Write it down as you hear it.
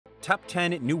Top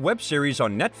 10 new web series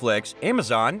on Netflix,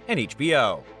 Amazon, and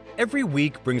HBO. Every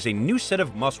week brings a new set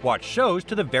of must-watch shows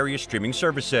to the various streaming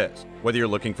services. Whether you're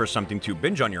looking for something to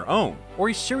binge on your own, or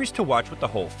a series to watch with the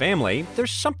whole family, there's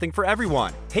something for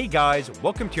everyone. Hey guys,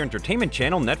 welcome to your entertainment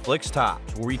channel Netflix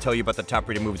Tops, where we tell you about the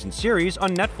top-rated movies and series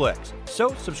on Netflix.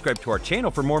 So subscribe to our channel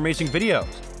for more amazing videos.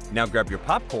 Now grab your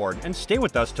popcorn and stay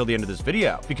with us till the end of this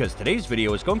video, because today's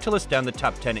video is going to list down the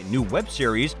top 10 new web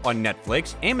series on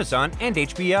Netflix, Amazon, and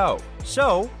HBO.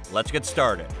 So, let's get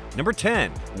started. Number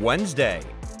 10. Wednesday.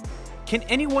 Can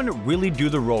anyone really do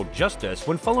the role justice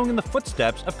when following in the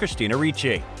footsteps of Christina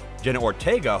Ricci? Jenna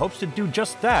Ortega hopes to do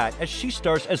just that as she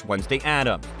stars as Wednesday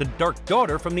Addams, the dark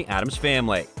daughter from the Addams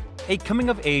Family. A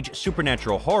coming-of-age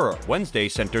supernatural horror, Wednesday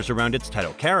centers around its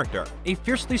title character, a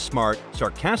fiercely smart,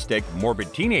 sarcastic,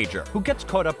 morbid teenager who gets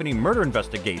caught up in a murder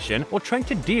investigation while trying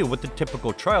to deal with the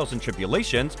typical trials and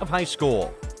tribulations of high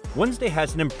school. Wednesday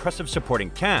has an impressive supporting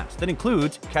cast that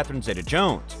includes Catherine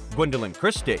Zeta-Jones, Gwendolyn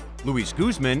Christie, Luis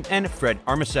Guzman, and Fred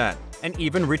Armisen. And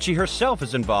even Ricci herself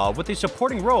is involved with a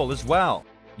supporting role as well.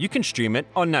 You can stream it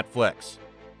on Netflix.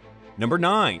 Number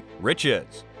 9.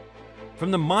 Riches. From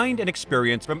the mind and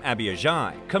experience from Abby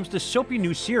Ajayi comes the soapy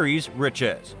new series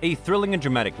Riches, a thrilling and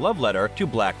dramatic love letter to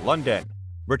Black London.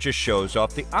 Riches shows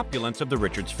off the opulence of the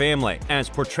Richards family, as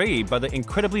portrayed by the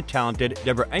incredibly talented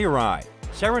Deborah Ayorinde,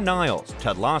 Sarah Niles,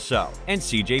 Ted Lasso, and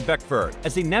CJ Beckford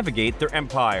as they navigate their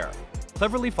empire.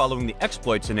 Cleverly following the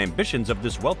exploits and ambitions of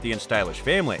this wealthy and stylish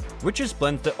family, Riches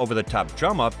blends the over-the-top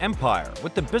drama of empire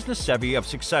with the business savvy of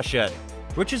Succession.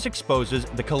 Riches exposes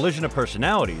the collision of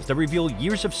personalities that reveal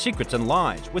years of secrets and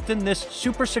lies within this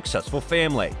super successful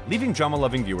family, leaving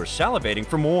drama-loving viewers salivating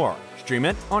for more. Stream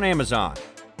it on Amazon.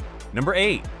 Number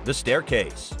 8. The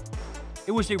Staircase.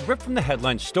 It was a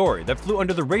rip-from-the-headline story that flew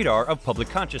under the radar of public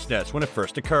consciousness when it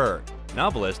first occurred.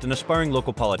 Novelist and aspiring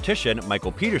local politician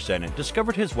Michael Peterson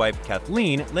discovered his wife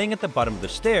Kathleen laying at the bottom of the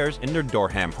stairs in their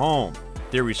Dorham home.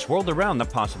 Theories swirled around the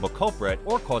possible culprit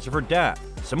or cause of her death,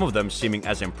 some of them seeming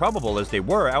as improbable as they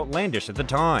were outlandish at the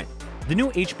time. The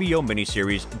new HBO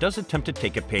miniseries does attempt to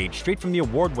take a page straight from the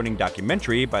award-winning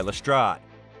documentary by Lestrade.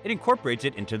 It incorporates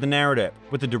it into the narrative,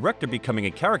 with the director becoming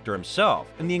a character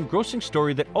himself, and the engrossing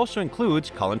story that also includes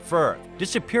Colin Firth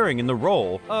disappearing in the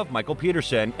role of Michael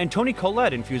Peterson and Toni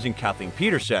Collette infusing Kathleen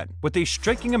Peterson with a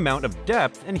striking amount of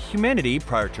depth and humanity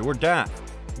prior to her death.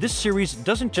 This series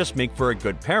doesn't just make for a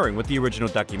good pairing with the original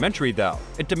documentary though,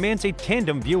 it demands a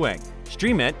tandem viewing.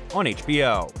 Stream it on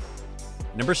HBO.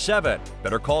 Number 7.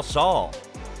 Better Call Saul.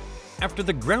 After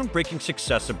the groundbreaking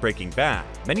success of Breaking Bad,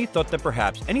 many thought that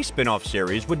perhaps any spin-off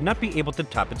series would not be able to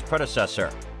top its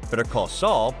predecessor. Better Call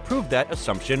Saul proved that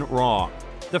assumption wrong.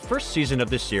 The first season of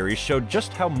this series showed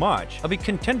just how much of a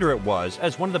contender it was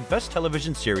as one of the best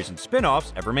television series and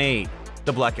spin-offs ever made.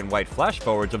 The black and white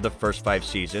flash-forwards of the first 5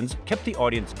 seasons kept the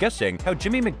audience guessing how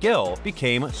Jimmy McGill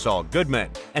became Saul Goodman,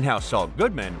 and how Saul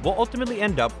Goodman will ultimately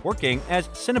end up working as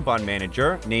Cinnabon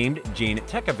manager named Gene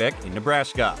Tekovic in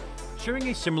Nebraska. Sharing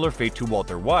a similar fate to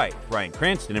Walter White, Bryan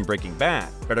Cranston in Breaking Bad,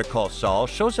 Better Call Saul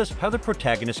shows us how the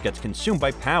protagonist gets consumed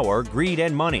by power, greed,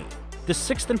 and money. The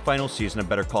 6th and final season of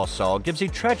Better Call Saul gives a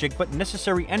tragic but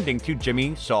necessary ending to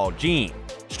Jimmy Saul Gene.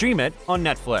 Stream it on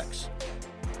Netflix.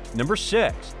 Number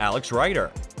 6. Alex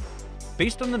Rider.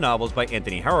 Based on the novels by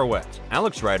Anthony Horowitz,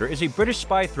 Alex Rider is a British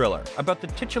spy thriller about the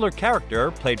titular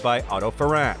character played by Otto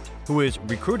Ferrand, who is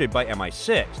recruited by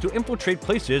MI6 to infiltrate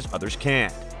places others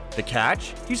can't. The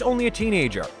catch? He's only a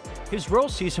teenager. His role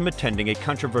sees him attending a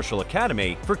controversial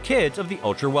academy for kids of the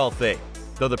ultra-wealthy.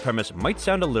 Though the premise might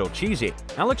sound a little cheesy,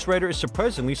 Alex Rider is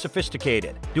surprisingly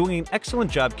sophisticated, doing an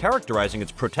excellent job characterizing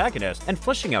its protagonist and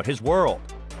fleshing out his world.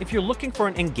 If you're looking for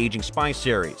an engaging spy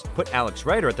series, put Alex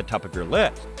Rider at the top of your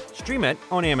list. Stream it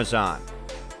on Amazon.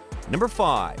 Number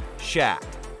 5. Shaq.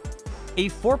 A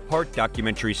 4-part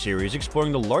documentary series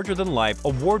exploring the larger-than-life,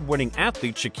 award-winning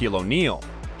athlete Shaquille O'Neal.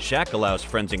 Shaq allows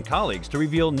friends and colleagues to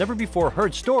reveal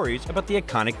never-before-heard stories about the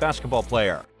iconic basketball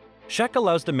player. Shaq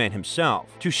allows the man himself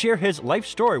to share his life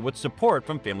story with support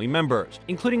from family members,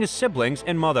 including his siblings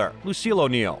and mother, Lucille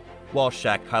O'Neal, while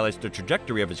Shaq highlights the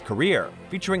trajectory of his career,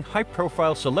 featuring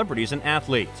high-profile celebrities and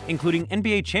athletes, including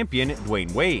NBA champion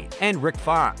Dwayne Wade and Rick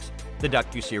Fox. The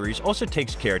docuseries also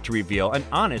takes care to reveal an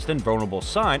honest and vulnerable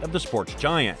side of the sports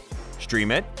giant.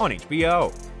 Stream it on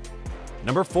HBO.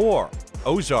 Number 4.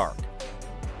 Ozark.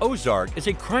 Ozark is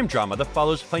a crime drama that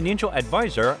follows financial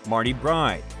advisor Marty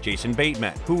Bride, Jason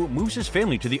Bateman, who moves his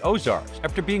family to the Ozarks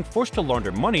after being forced to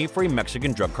launder money for a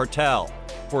Mexican drug cartel.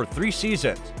 For 3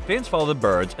 seasons, fans follow the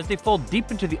birds as they fall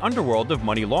deep into the underworld of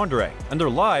money laundering, and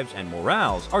their lives and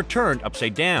morals are turned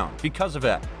upside down because of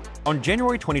it. On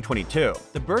January 2022,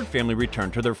 the Bird family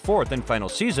returned to their fourth and final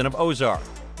season of Ozark.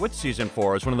 With Season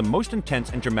 4 as one of the most intense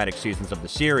and dramatic seasons of the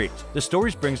series, the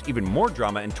stories brings even more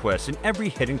drama and twists in every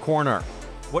hidden corner.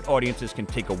 What audiences can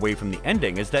take away from the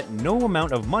ending is that no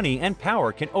amount of money and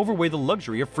power can overweigh the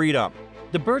luxury of freedom.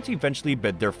 The Birds eventually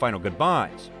bid their final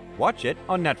goodbyes. Watch it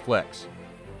on Netflix.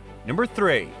 Number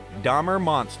 3. Dahmer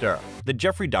Monster: The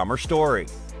Jeffrey Dahmer Story.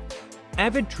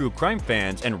 Avid true crime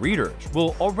fans and readers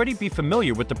will already be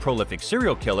familiar with the prolific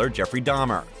serial killer Jeffrey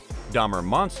Dahmer. Dahmer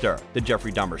Monster: The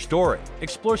Jeffrey Dahmer Story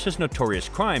explores his notorious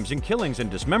crimes and killings and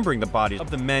dismembering the bodies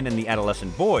of the men and the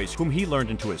adolescent boys whom he lured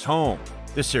into his home.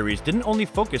 The series didn't only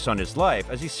focus on his life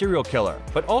as a serial killer,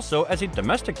 but also as a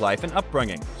domestic life and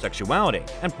upbringing, sexuality,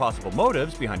 and possible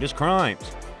motives behind his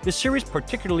crimes. The series,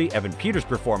 particularly Evan Peters'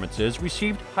 performances,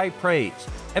 received high praise.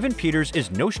 Evan Peters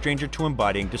is no stranger to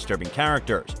embodying disturbing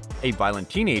characters: a violent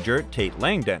teenager, Tate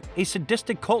Langdon, a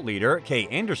sadistic cult leader, Kay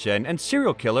Anderson, and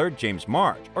serial killer James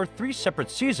March are 3 separate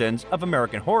seasons of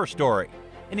American Horror Story.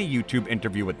 In a YouTube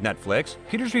interview with Netflix,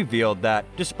 Peters revealed that,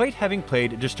 despite having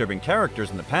played disturbing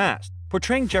characters in the past,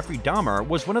 portraying Jeffrey Dahmer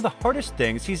was one of the hardest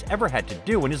things he's ever had to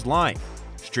do in his life.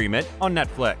 Stream it on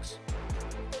Netflix.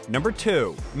 Number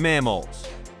 2. Mammals.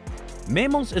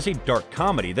 Mammals is a dark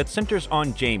comedy that centers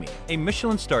on Jamie, a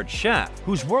Michelin-starred chef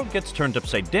whose world gets turned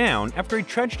upside down after a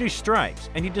tragedy strikes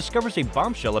and he discovers a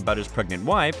bombshell about his pregnant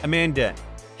wife, Amanda.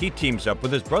 He teams up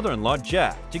with his brother-in-law,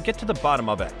 Jeff, to get to the bottom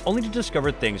of it, only to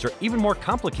discover things are even more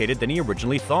complicated than he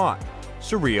originally thought.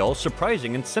 Surreal,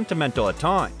 surprising, and sentimental at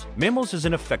times, Mammals is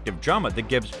an effective drama that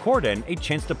gives Corden a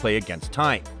chance to play against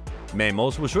type.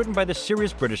 Mammals was written by the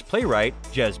serious British playwright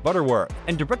Jez Butterworth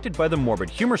and directed by the morbid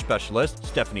humor specialist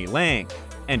Stephanie Lang.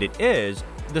 And it is,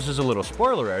 this is a little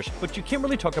spoilerish, but you can't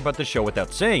really talk about the show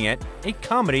without saying it, a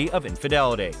comedy of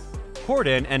infidelity.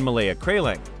 Corden and Malaya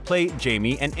Kraling play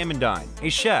Jamie and Amandine, a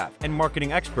chef and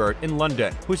marketing expert in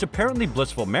London, whose apparently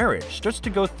blissful marriage starts to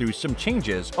go through some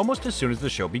changes almost as soon as the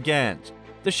show begins.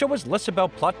 The show is less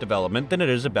about plot development than it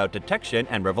is about detection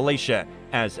and revelation,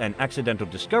 as an accidental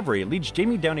discovery leads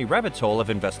Jamie down a rabbit's hole of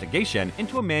investigation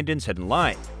into Amandine's hidden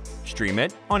life. Stream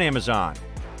it on Amazon.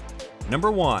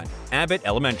 Number 1. Abbott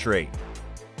Elementary.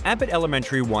 Abbott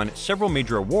Elementary won several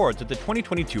major awards at the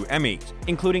 2022 Emmys,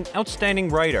 including Outstanding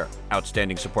Writer,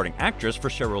 Outstanding Supporting Actress for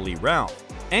Cheryl Lee Ralph,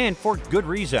 and for good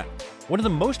reason. One of the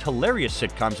most hilarious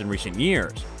sitcoms in recent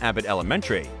years, Abbott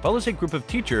Elementary follows a group of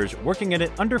teachers working at an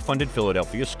underfunded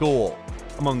Philadelphia school.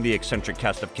 Among the eccentric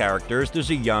cast of characters, there's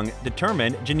a young,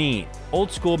 determined Janine,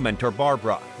 old-school mentor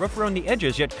Barbara, rough around the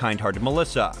edges yet kind-hearted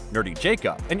Melissa, nerdy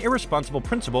Jacob, and irresponsible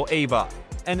principal Ava.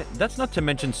 And that's not to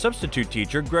mention substitute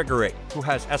teacher Gregory, who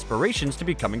has aspirations to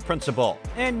becoming principal,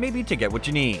 and maybe to get with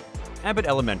Janine. Abbott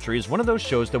Elementary is one of those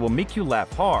shows that will make you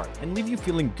laugh hard and leave you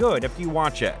feeling good after you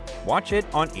watch it. Watch it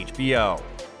on HBO.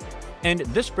 And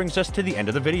this brings us to the end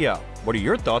of the video. What are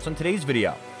your thoughts on today's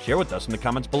video? Share with us in the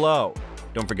comments below.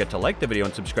 Don't forget to like the video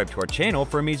and subscribe to our channel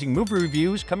for amazing movie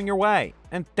reviews coming your way.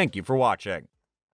 And thank you for watching.